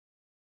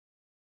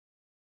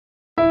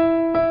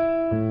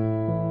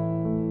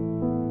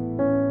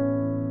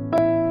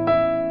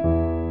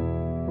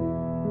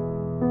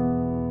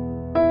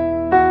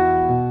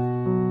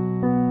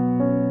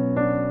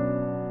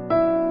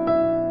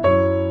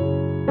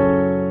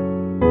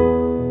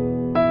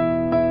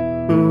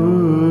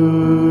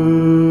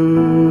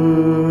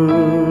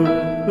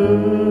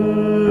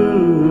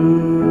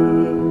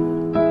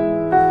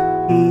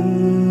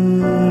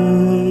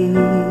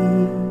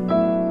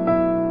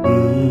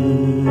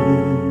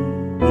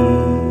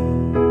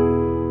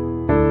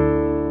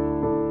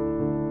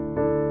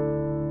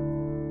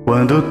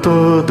Quando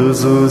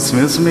todos os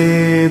meus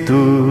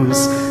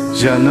medos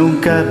já não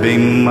cabem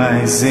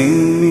mais em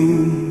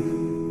mim,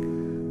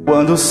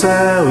 quando o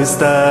céu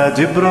está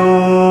de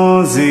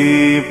bronze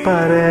e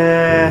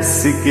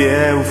parece que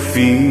é o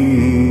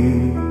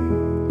fim,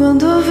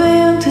 quando o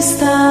vento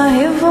está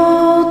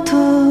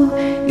revolto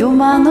e o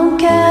mar não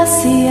quer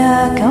se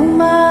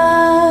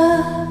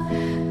acalmar,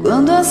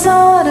 quando as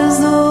horas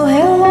do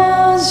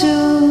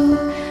relógio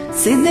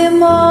se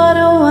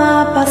demoram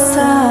a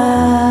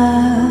passar.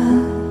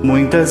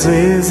 Muitas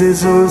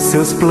vezes os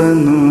seus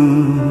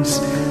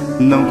planos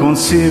não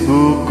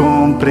consigo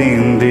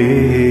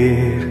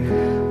compreender,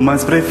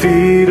 mas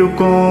prefiro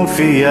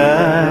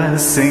confiar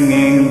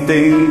sem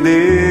entender.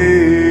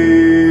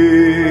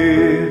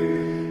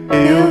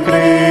 Eu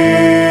creio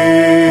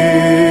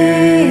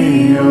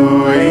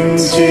em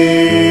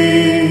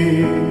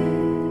ti,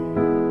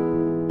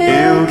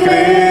 eu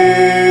creio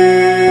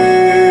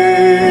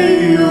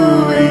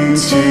em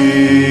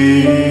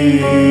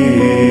ti,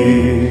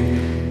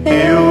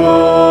 eu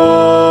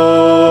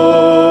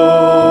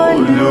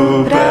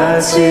olho pra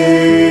ti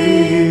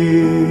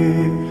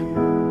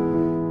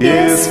e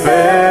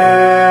espero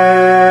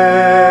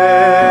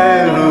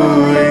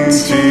em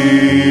ti.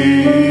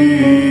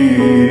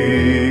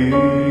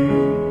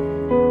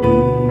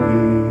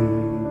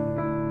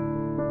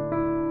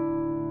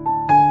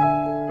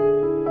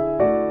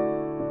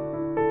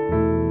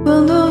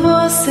 Quando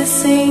você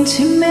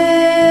sente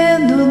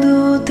medo,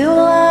 do teu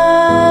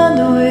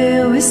lado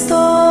eu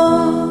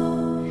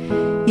estou.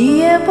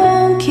 E é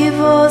bom que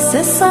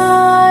você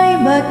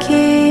saiba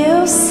que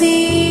eu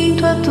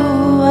sinto a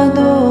tua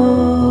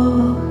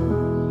dor.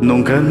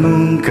 Nunca,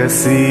 nunca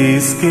se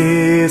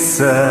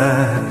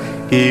esqueça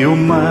que o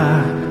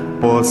mar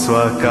posso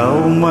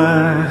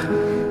acalmar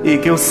e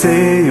que eu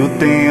sei o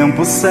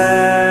tempo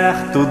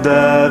certo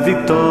da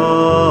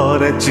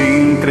vitória te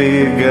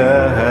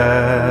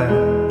entregar.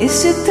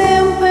 Este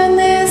tempo é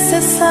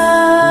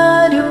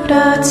necessário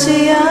pra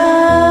te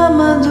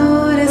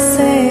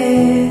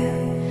amadurecer,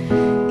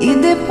 e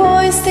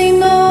depois tem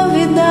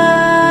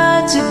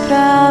novidade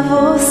pra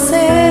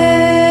você.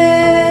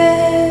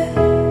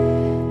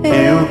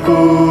 Eu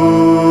cuido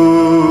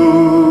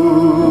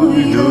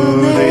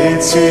de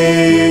ti,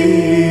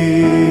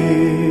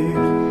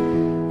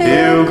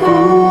 eu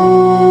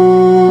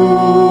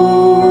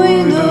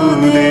cuido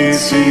de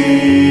ti.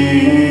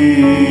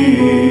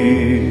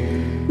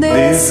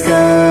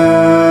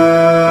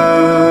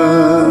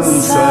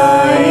 Descansa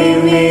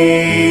em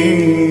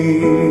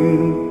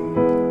mim,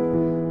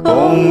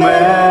 comece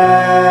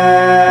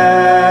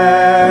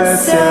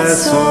a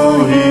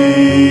sorrir.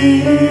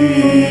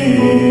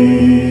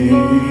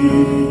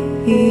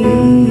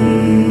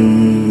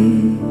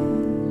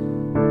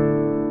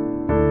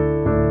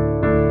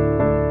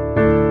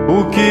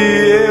 O que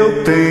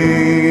eu tenho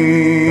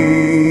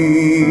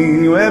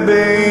é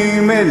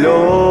bem melhor,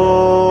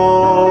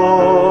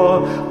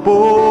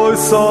 pois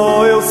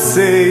só eu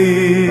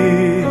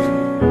sei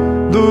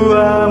do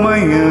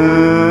amanhã.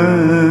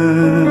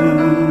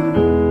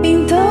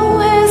 Então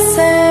recebe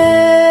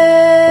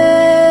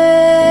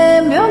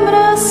o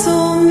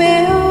abraço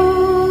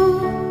meu,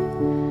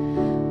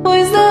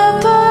 pois da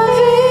tua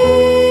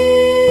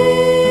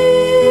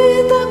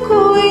vida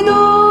cuido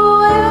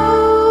eu.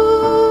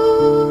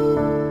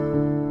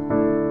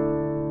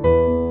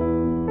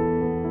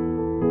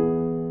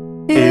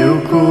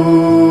 Eu cuido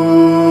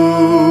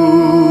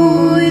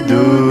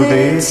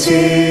de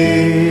ti,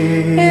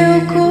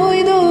 Eu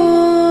cuido,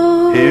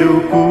 eu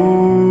cuido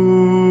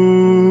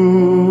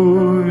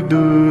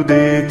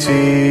de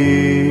ti.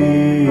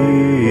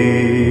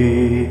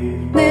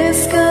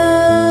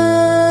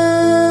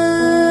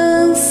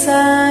 descansa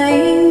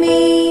em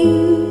mim,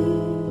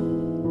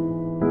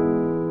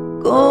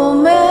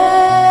 comece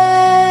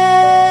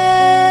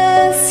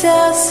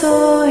a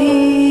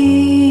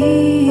sorrir.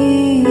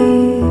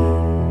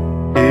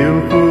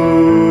 Eu cuido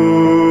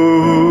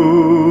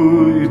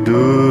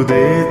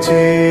de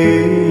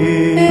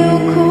ti, Eu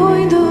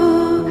cuido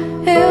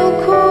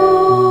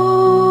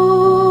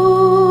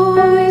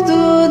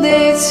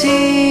de ti.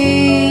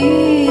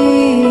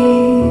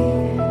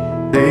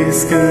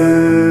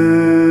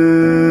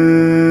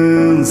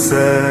 descansa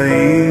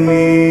em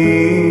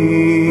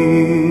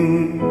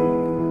mim,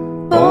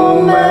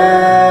 comece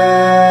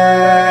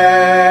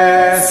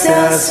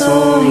a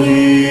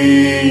sorrir.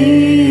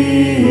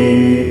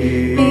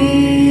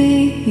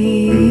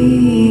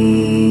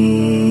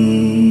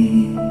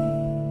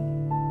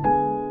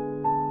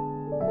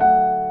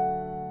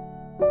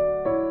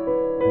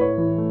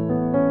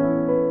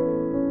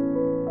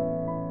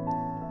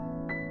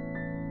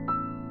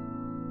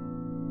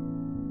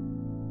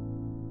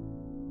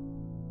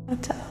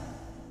 Tchau.